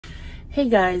Hey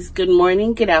guys, good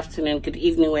morning, good afternoon, good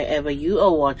evening, wherever you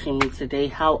are watching me today.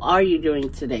 How are you doing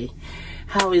today?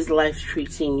 How is life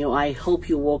treating you? I hope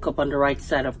you woke up on the right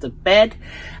side of the bed.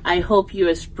 I hope you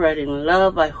are spreading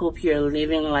love. I hope you're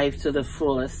living life to the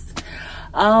fullest.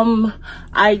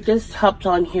 I just hopped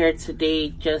on here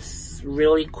today just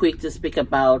really quick to speak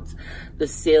about the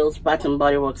sales Bath &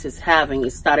 Body Works is having.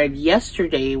 It started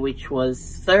yesterday, which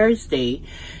was Thursday,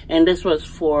 and this was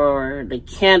for the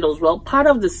candles. Well, part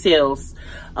of the sales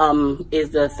is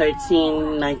the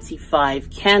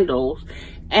 $13.95 candles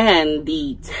and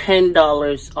the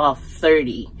 $10 off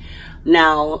 30.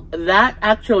 Now, that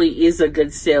actually is a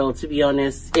good sale, to be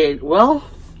honest.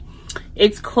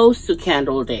 It's close to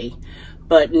Candle Day,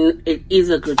 but it is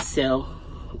a good sale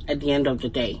at the end of the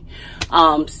day.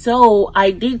 So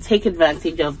I did take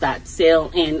advantage of that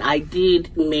sale, and I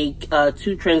did make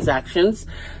 2 transactions.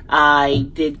 I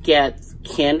did get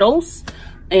candles,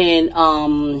 and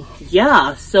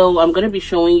yeah, so I'm going to be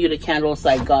showing you the candles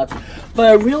I got.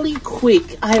 But really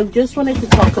quick, I just wanted to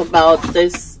talk about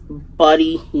this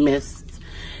body mist.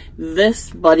 This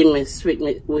body mist sweet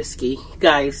whiskey.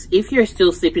 Guys, if you're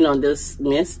still sleeping on this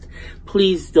mist,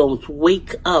 please don't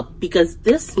wake up, because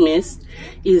this mist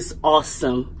is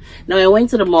awesome. Now, I went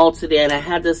to the mall today and I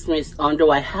had this mist on,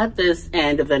 though I had this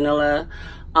and the vanilla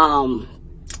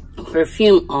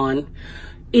perfume on.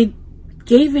 It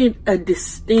gave it a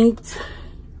distinct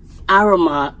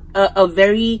aroma, a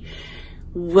very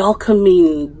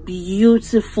welcoming,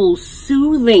 beautiful,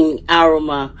 soothing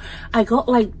aroma. I got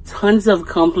like tons of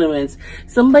compliments.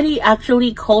 Somebody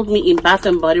actually called me in Bath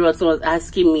 & Body Works and was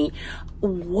asking me,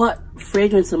 what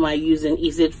fragrance am I using?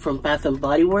 Is it from Bath &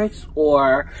 Body Works,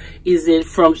 or is it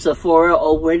from Sephora,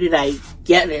 or where did I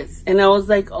get it? And I was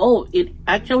like, oh, it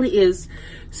actually is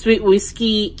sweet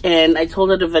whiskey. And I told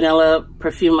her the vanilla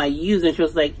perfume I use, and she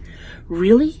was like,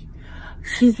 really?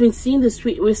 She's been seeing the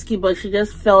sweet whiskey, but she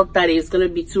just felt that it's going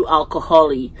to be too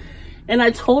alcoholic. And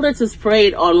I told her to spray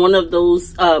it on one of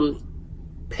those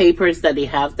papers that they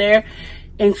have there.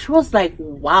 And she was like,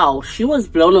 wow, she was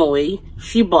blown away.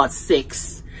 She bought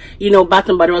 6. You know, Bath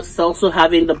 & Body Works is also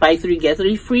having the buy 3, get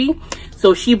 3 free.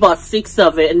 So she bought 6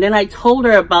 of it. And then I told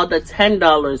her about the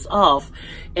 $10 off.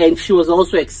 And she was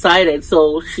also excited.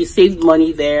 So she saved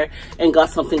money there and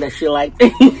got something that she liked.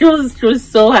 she was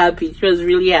so happy. She was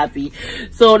really happy.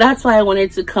 So that's why I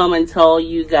wanted to come and tell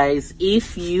you guys,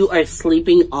 if you are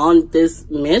sleeping on this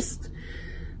mist,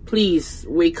 please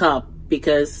wake up,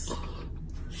 because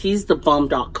she's the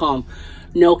bomb.com.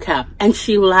 No cap. And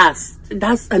she lasts.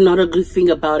 That's another good thing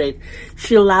about it.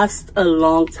 She lasts a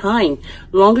long time.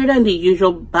 Longer than the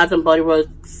usual Bath & Body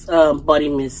Works body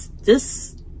mist.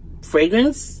 This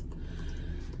fragrance,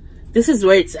 this is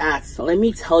where it's at. So let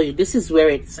me tell you, this is where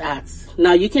it's at.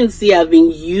 Now you can see I've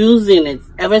been using it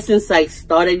ever since I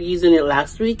started using it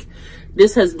last week.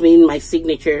 This has been my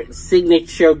signature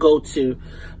go-to.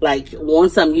 Like,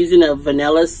 once I'm using a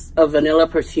vanilla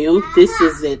perfume, this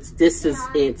is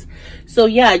it. So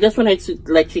yeah, I just wanted to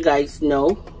let you guys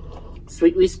know,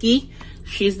 sweet whiskey,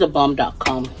 she's the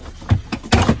bomb.com.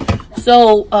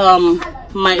 So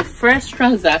my first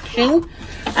transaction,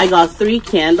 I got 3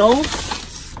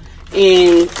 candles,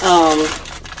 and I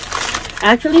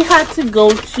actually had to go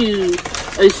to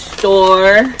a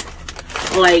store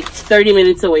like 30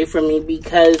 minutes away from me,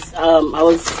 because I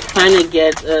was trying to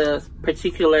get a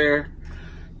particular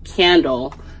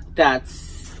candle that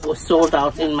was sold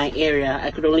out in my area.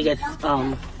 I could only get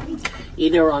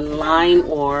either online,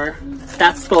 or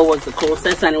that store was the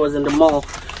closest, and it was in the mall.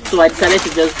 So I decided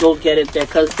to just go get it there,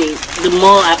 because the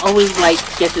mall, I always like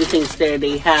getting things there.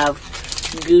 They have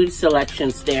good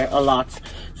selections there a lot.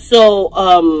 So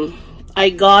I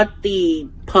got the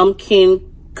pumpkin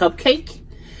cupcake.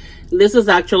 This is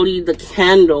actually the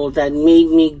candle that made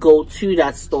me go to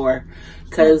that store,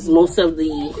 because most of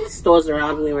the stores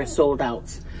around me were sold out.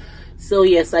 So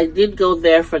yes, I did go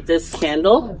there for this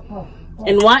candle.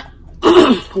 And why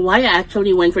I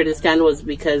actually went for this candle was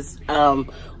because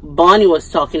Bonnie was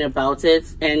talking about it,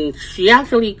 and she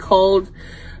actually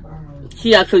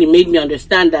made me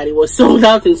understand that it was sold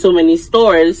out in so many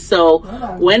stores. So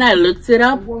when I looked it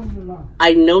up,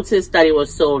 I noticed that it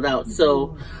was sold out.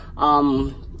 So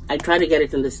I tried to get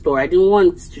it in the store. I didn't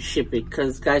want to ship it,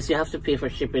 because guys, you have to pay for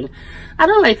shipping. I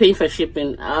don't like paying for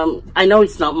shipping. I know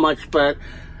it's not much, but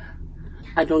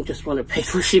I don't just want to pay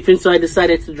for shipping. So I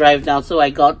decided to drive down. So I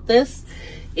got this,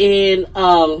 and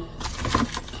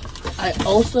I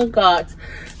also got,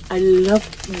 I love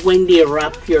when they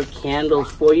wrap your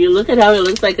candles for you. Look at how it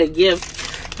looks like a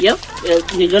gift. Yep,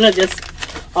 you're gonna just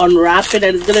unwrap it,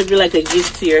 and it's gonna be like a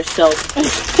gift to yourself.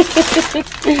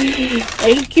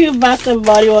 Thank you, Bath and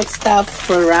Body Works staff,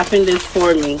 for wrapping this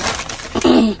for me.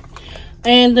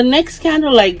 And the next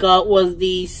candle I got was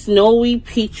the Snowy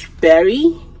Peach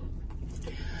Berry.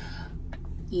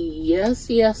 Yes,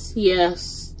 yes,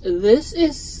 yes. This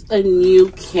is a new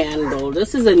candle.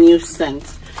 This is a new scent.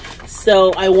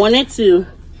 So I wanted to,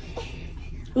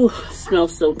 ooh, it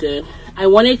smells so good. I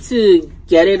wanted to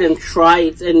get it and try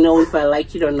it and know if I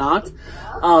like it or not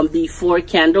before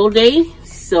Candle Day.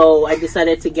 So I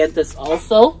decided to get this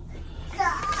also.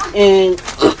 And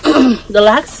the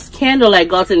last candle I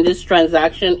got in this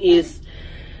transaction is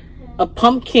a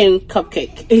pumpkin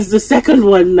cupcake. It's the second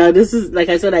one now. This is, like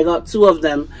I said, I got 2 of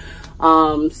them.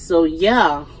 So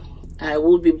yeah, I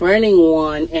will be burning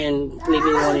one and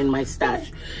leaving one in my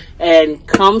stash. And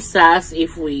come SAS,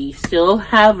 if we still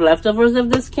have leftovers of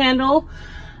this candle,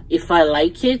 if I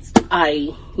like it,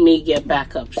 I may get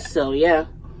backups. So yeah,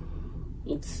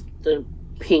 it's the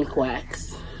pink wax.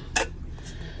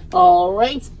 All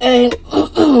right, and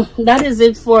that is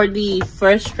it for the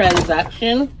first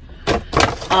transaction.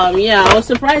 Yeah, I was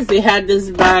surprised they had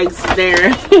these bags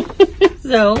there.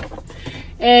 So,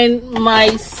 and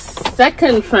my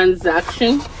second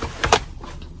transaction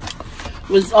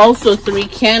was also 3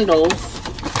 candles.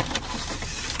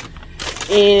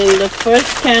 And the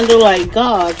first candle I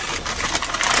got,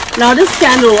 now this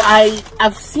candle,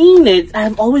 I've seen it.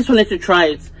 I've always wanted to try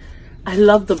it. I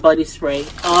love the body spray.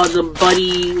 The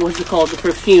body, what's it called? The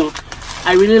perfume.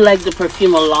 I really like the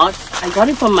perfume a lot. I got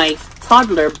it from my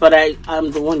toddler, but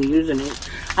I'm the one using it.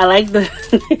 I like the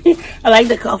I like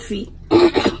the coffee.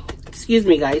 Excuse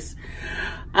me, guys.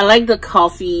 I like the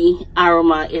coffee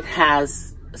aroma it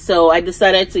has. So I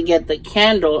decided to get the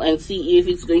candle and see if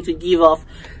it's going to give off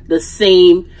the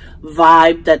same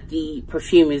vibe that the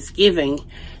perfume is giving.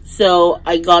 So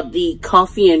I got the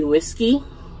coffee and whiskey.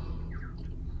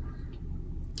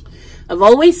 I've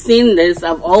always seen this.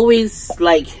 I've always,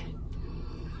 like,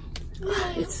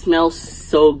 it smells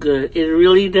so good. It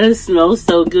really does smell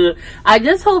so good. I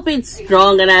just hope it's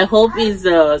strong, and I hope it's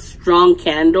a strong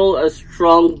candle, a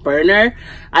strong burner.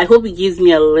 I hope it gives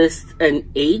me at least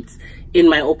an 8 in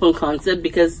my open concept,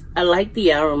 because I like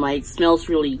the aroma. It smells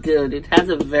really good. It has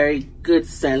a very good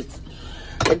scent.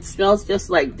 It smells just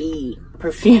like the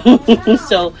perfume.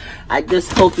 So I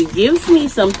just hope it gives me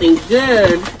something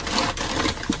good.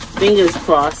 Fingers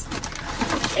crossed.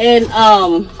 And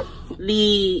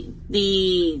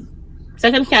the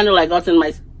second candle I got in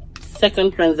my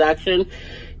second transaction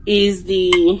is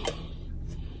the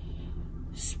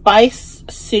Spice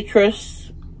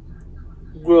Citrus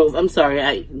Grove. I'm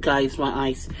sorry, guys, my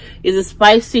eyes. It's a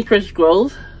Spice Citrus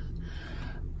Grove.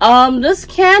 This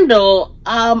candle,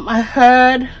 I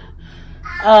heard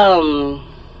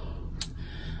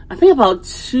I think about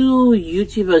 2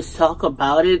 YouTubers talk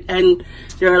about it, and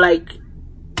they're like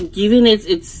giving it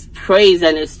its praise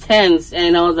and its tens,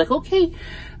 and I was like, okay,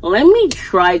 let me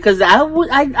try, because I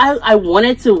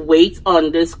wanted to wait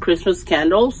on this Christmas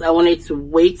candles. I wanted to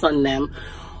wait on them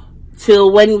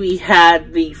till when we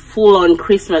had the full-on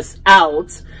Christmas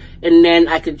out, and then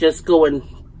I could just go and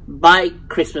buy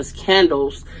Christmas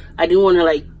candles. I didn't want to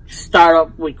like start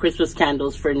up with Christmas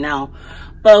candles for now.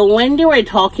 But when they were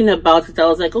talking about it, I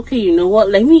was like, okay, you know what?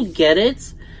 Let me get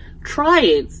it, try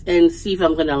it, and see if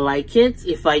I'm going to like it.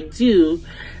 If I do,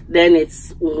 then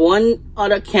it's one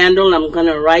other candle I'm going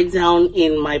to write down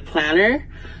in my planner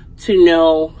to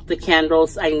know the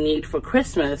candles I need for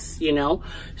Christmas, you know?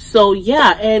 So,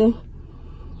 yeah, and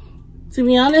to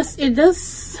be honest, it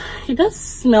does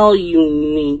smell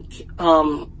unique.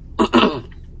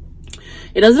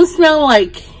 It doesn't smell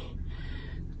like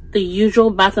the usual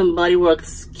Bath and Body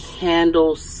Works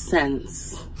candle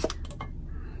scents.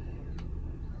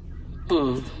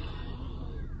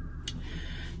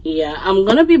 Yeah, I'm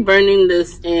gonna be burning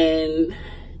this, and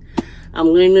I'm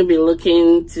going to be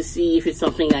looking to see if it's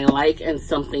something I like and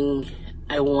something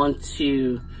I want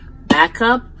to back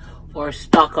up or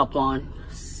stock up on.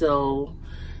 So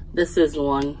this is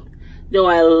one. Though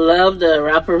I love the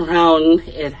wraparound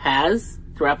it has,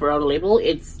 the wraparound label.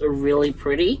 It's really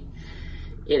pretty.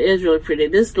 It is really pretty.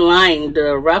 This line, the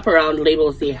wraparound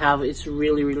labels they have, it's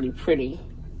really, really pretty.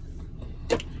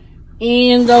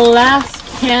 And the last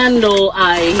candle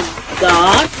I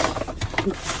got,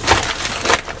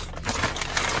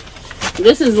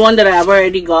 this is one that I've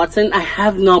already gotten. I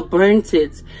have not burnt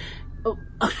it.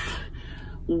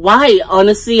 Why?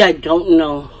 Honestly, I don't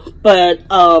know. But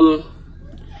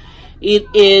it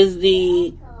is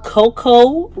the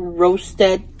Cocoa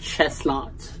Roasted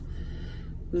Chestnut.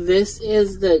 This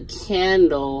is the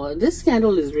candle. This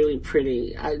candle is really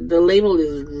pretty. The label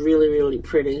is really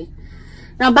pretty.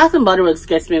 Now, Bath and Body Works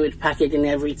gets me with packaging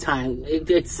every time.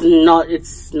 It's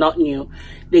not new.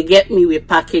 They get me with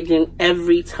packaging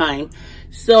every time.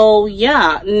 So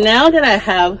yeah, now that I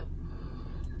have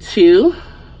two,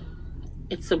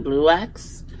 it's a blue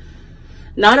wax.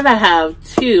 Now that I have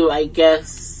two, I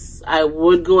guess I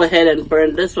would go ahead and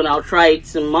burn this one. I'll try it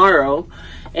tomorrow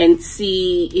and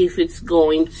see if it's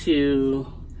going to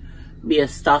be a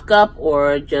stock up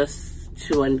or just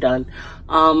two and done.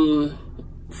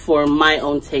 For my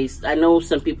own taste. I know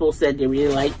some people said they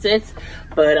really liked it,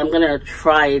 but I'm gonna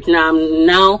try it.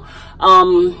 Now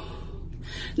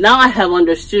I have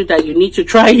understood that you need to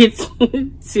try it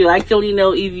to actually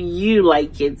know if you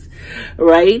like it,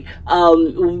 right?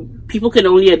 People can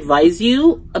only advise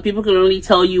you. People can only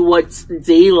tell you what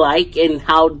they like and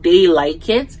how they like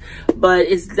it, but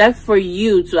it's left for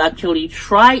you to actually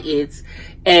try it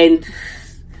and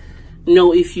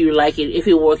know if you like it, if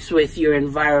it works with your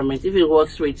environment, if it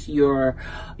works with your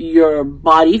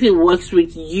body, if it works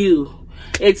with you.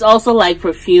 It's also like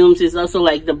perfumes. It's also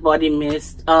like the body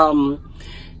mist.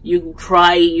 You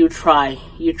try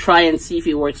and see if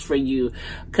it works for you,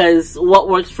 because what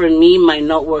works for me might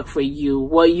not work for you.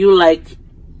 What you like,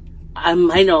 I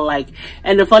might not like.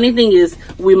 And the funny thing is,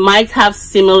 we might have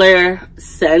similar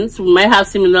scents, we might have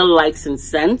similar likes and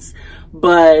scents,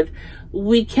 but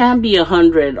we can't be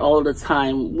 100 all the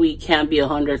time. We can't be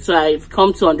 100. So I've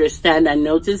come to understand and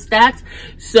notice that.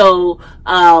 So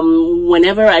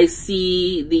whenever I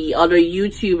see the other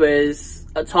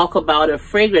YouTubers talk about a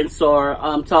fragrance or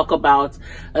talk about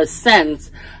a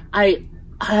scent, I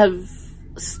have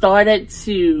started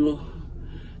to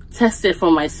test it for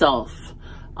myself.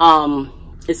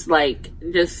 It's like,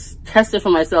 just test it for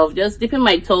myself, just dipping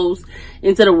my toes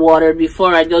into the water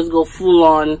before I just go full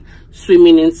on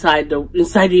swimming inside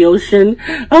the ocean,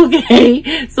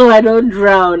 okay, so I don't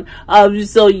drown.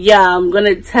 So yeah, I'm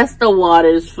gonna test the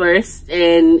waters first,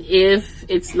 and if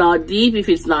it's not deep, if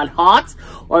it's not hot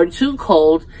or too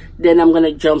cold, then I'm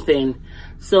gonna jump in.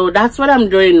 So that's what I'm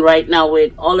doing right now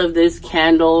with all of these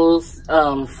candles,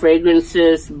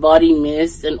 fragrances, body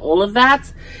mist, and all of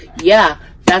that. Yeah,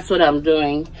 that's what I'm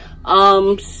doing.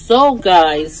 So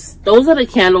guys, those are the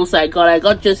candles I got. I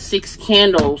got just 6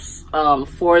 candles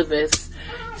for this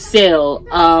sale.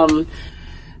 All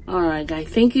right guys,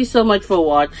 thank you so much for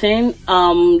watching.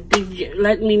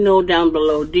 Let me know down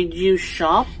below, did you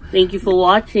shop? Thank you for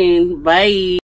watching. Bye.